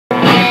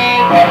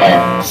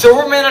So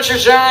we're Miniature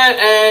Giant,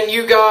 and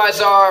you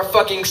guys are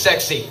fucking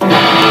sexy.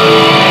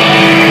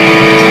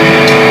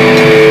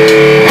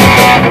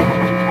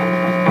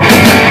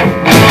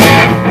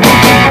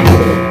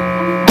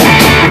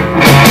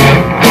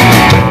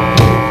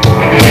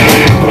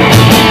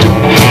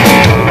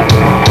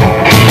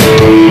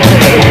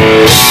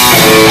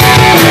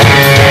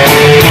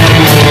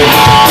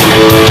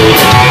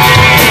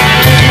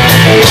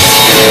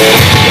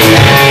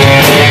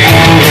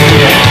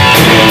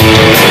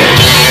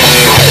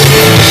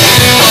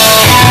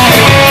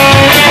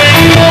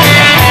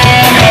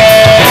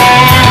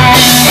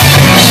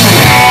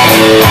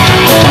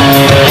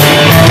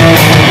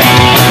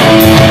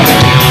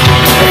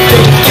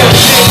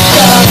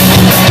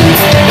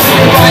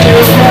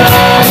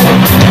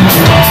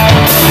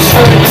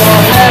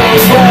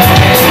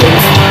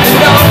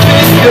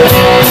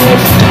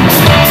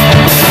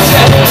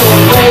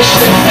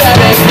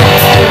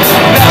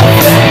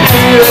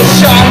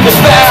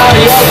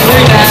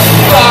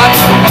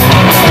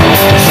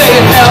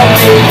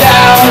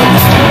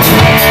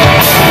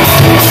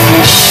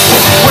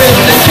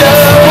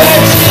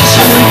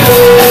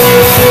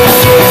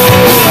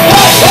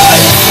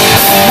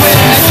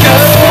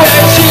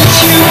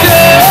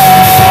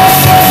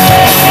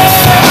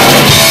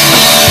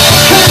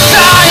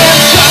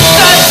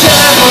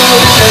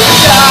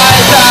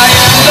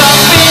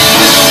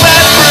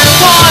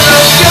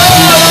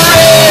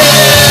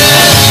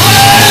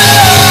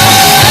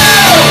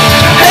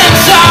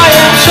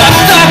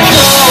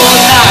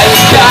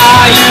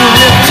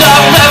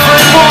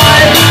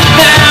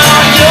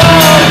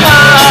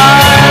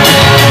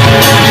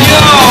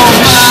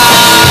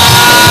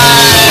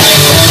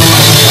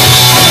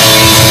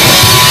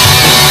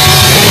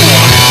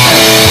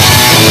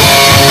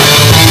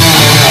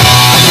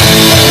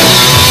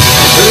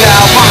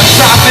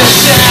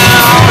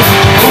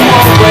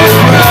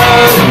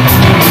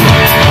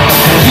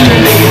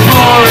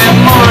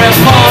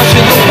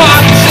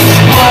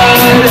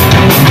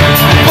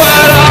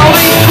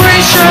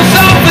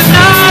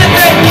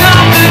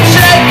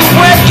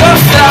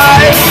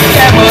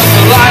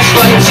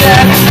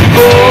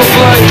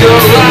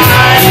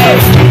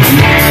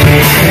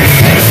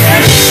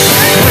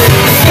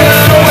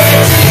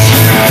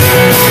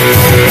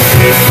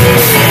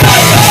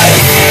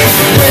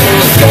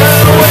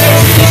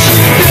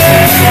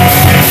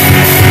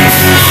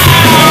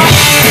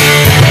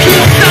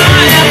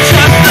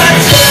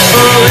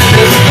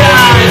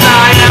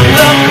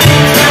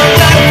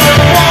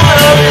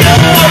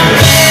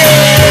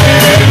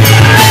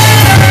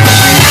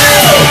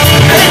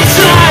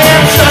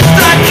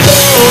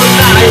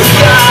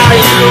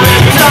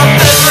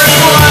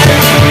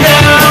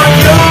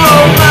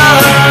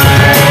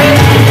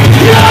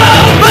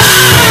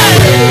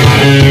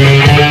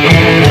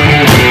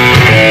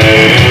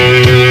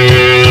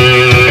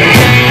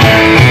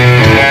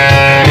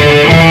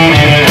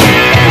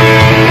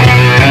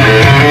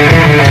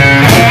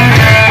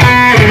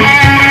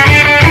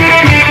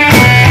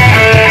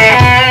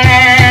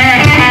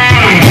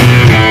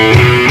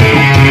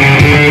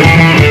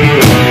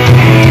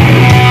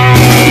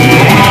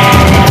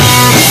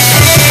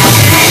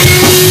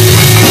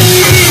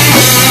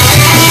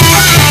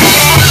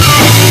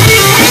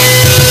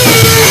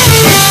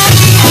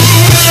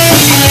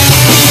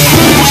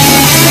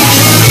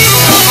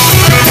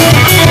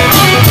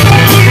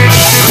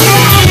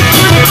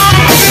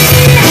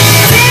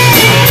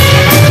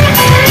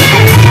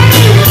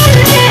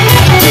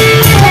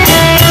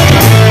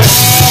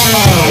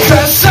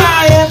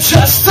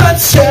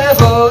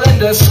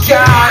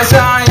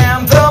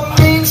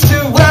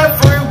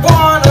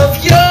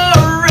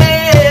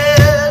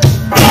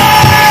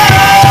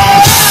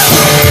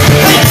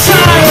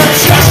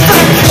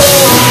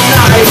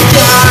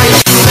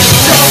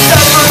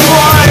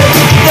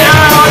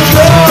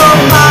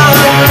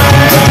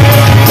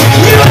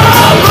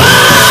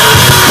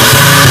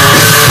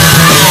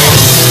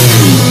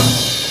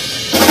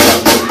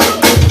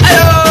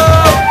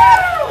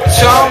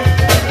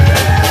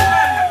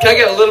 Can I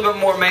get a little bit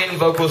more main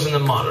vocals in the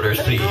monitors,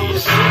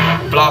 please?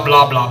 Blah,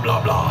 blah, blah,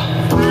 blah, blah.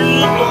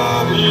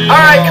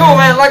 Alright, cool,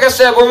 man. Like I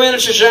said, we're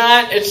Miniature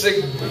Giant. It's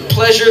a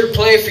pleasure to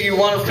play for you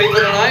wonderful people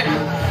tonight.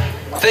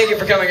 Thank you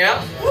for coming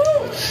out.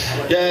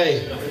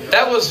 Yay.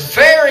 That was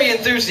very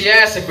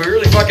enthusiastic. We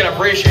really fucking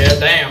appreciate it.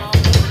 Damn.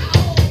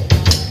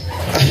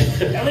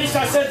 At least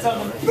I said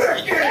something.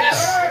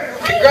 Yes.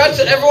 Congrats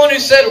to everyone who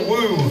said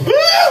woo.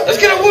 Let's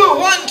get a woo.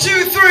 1,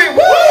 2, 3.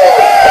 Woo!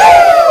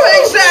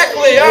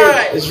 Exactly. All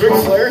right. Is Ric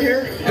Flair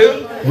here?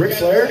 Who? Ric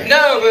Flair?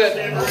 No, but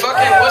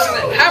fucking wasn't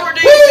it? Howard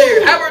Dean is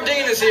here. Howard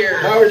Dean is here.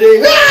 Howard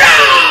Dean.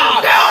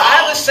 I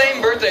have the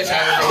same birthday as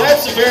Howard Dean.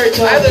 That's a very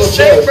tough. I have the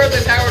same birthday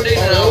as Howard Dean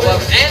and I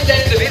love him. And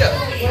Danny DeVito.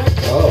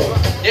 Oh.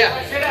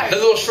 Yeah. The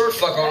little short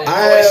fuck on I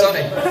Always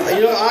Sunny.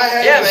 You know, I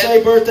have the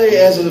same birthday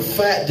as a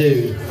fat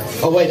dude.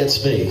 Oh wait,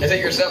 that's me. Is it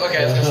yourself?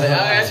 Okay, I was gonna say.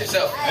 That's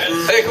yourself.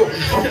 Okay, cool.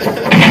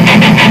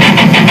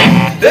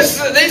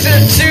 These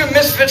are 2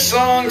 Misfit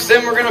songs.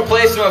 Then we're gonna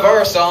play some of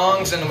our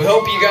songs, and we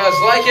hope you guys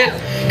like it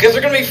because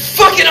they're gonna be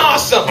fucking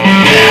awesome.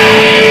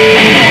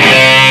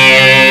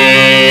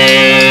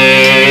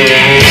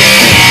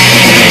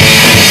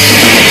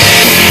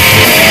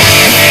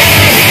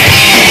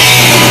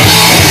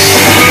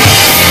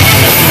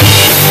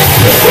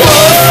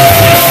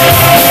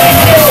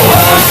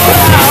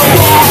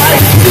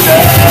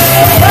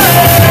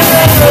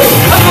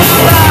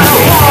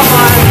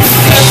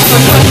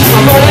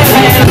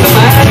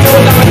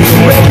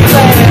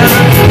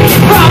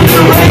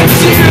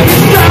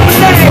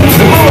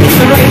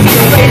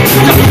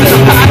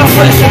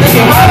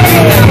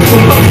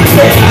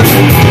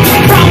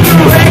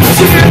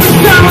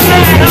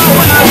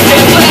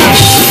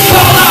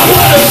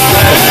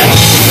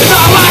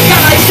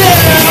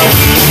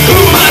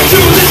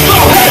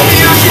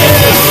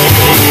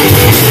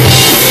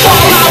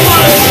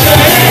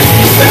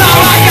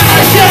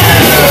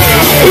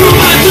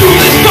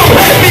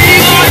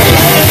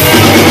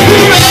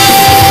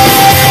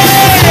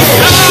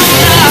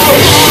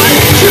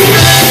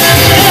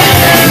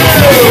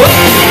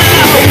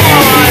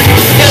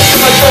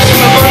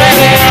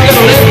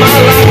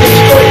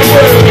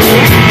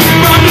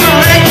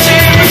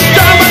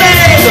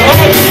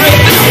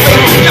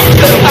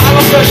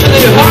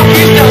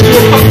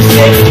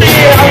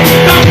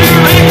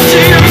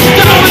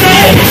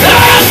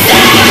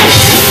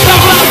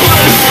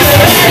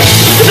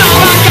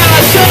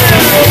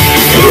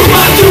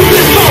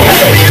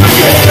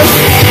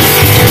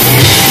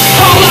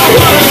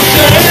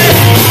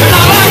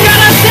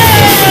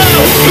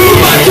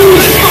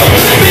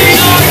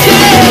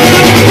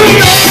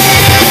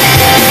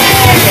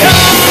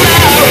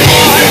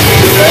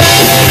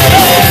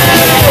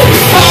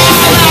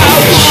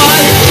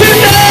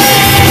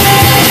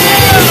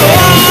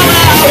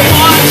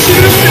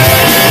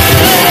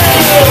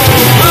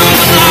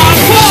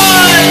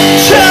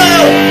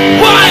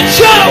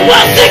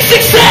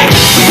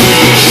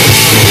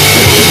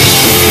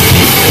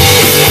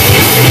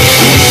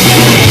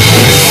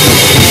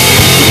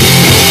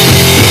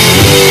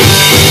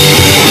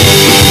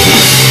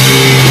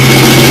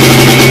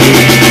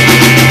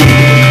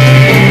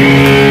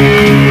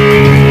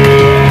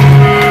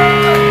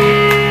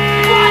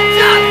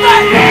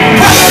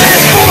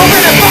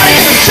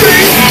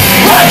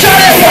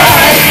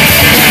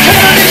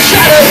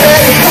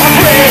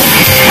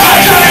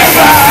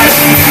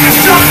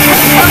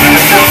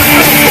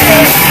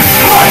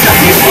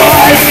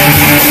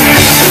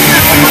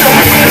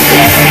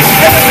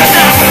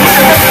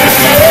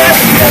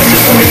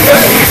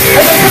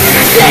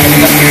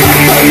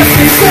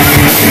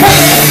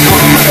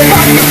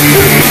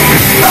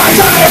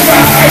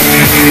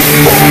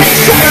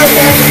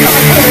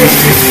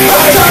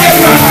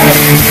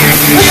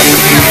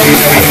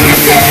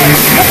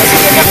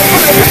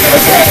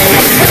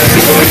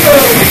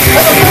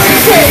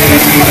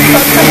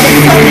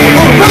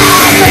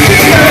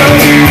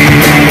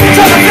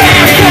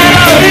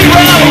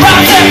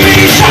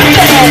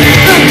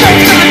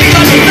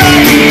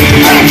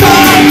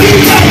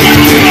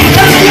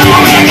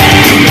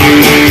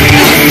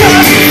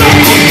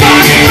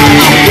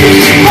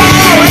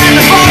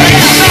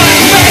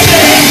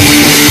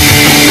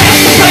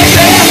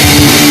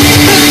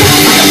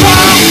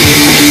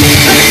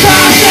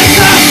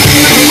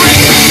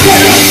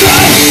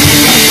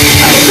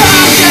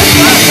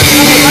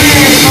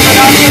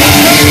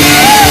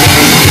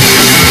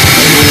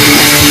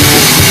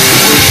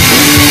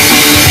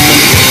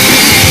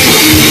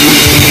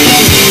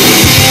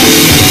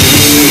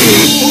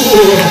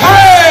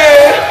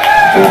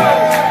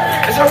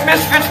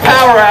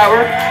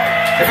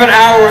 If an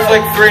hour was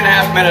like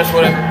 3.5 minutes,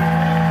 whatever.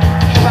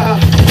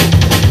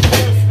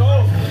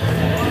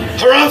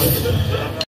 Parrot.